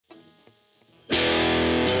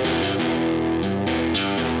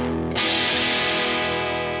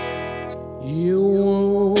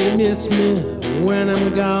miss me when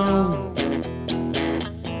I'm gone.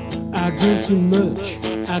 I drink too much,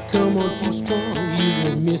 I come on too strong. You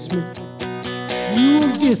won't miss me, you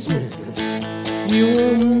won't diss me, you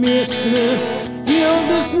won't miss me, you won't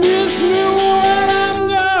dismiss me when I'm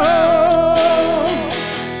gone.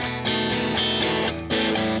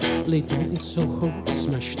 Late night in Soho,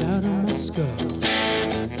 smashed out of my skull.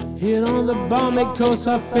 Hit on the bomb because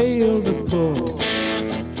I failed to pull.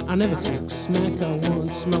 I never took smack, I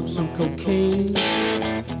once smoked some cocaine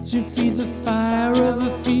to feed the fire of a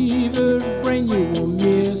fevered brain. You won't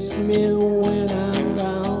miss me when I'm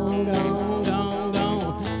gone, gone, gone,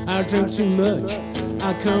 gone. I drink too much,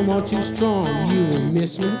 I come on too strong. You won't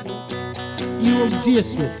miss me, you won't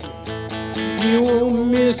diss me, you won't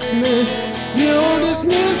miss me, you won't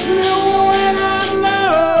dismiss me when I'm gone.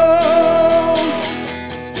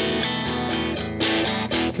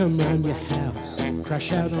 Come round your house,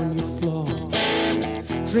 crash out on your floor,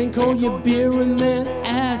 drink all your beer and then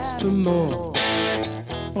ask for more.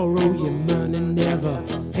 Borrow your money, never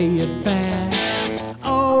pay it back.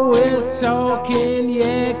 Always talking,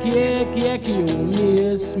 yak, yak, yak. You won't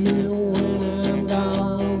miss me when I'm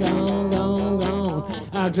gone, gone, gone, gone.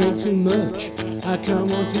 I drink too much, I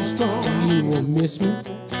come on too strong. You won't miss me,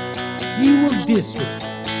 you won't diss me,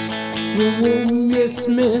 you won't miss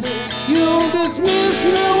me, you won't dismiss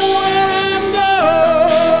me when I'm gone.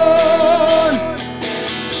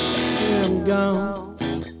 When I'm gone,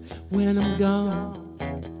 when I'm gone.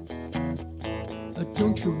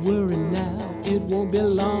 Don't you worry now, it won't be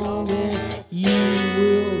long and you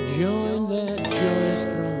will join that joyous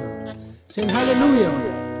throng. Sing hallelujah,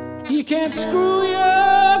 he can't screw you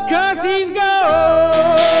 'cause he's gone.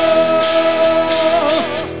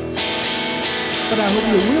 But I hope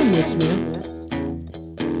you will miss me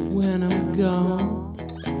when I'm gone.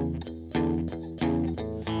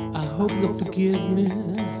 I hope you'll forgive me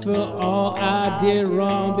for all I did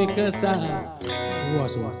wrong, because I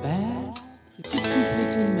wasn't bad, just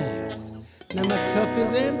completely mad. Now my cup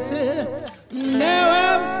is empty, now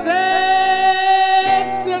I've said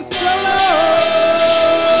so long.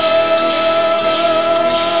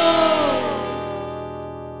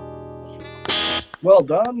 Well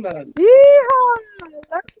done, man. Yeehaw!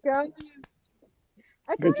 Let's go.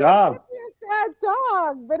 Good job. It's a sad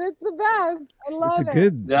song, but it's the best. I love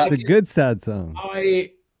it. It's a good sad song.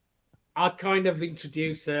 I kind of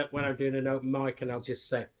introduce it when I'm doing an open mic, and I'll just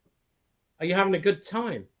say, "Are you having a good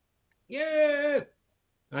time?" "Yeah."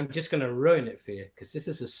 I'm just going to ruin it for you, because this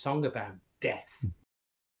is a song about death.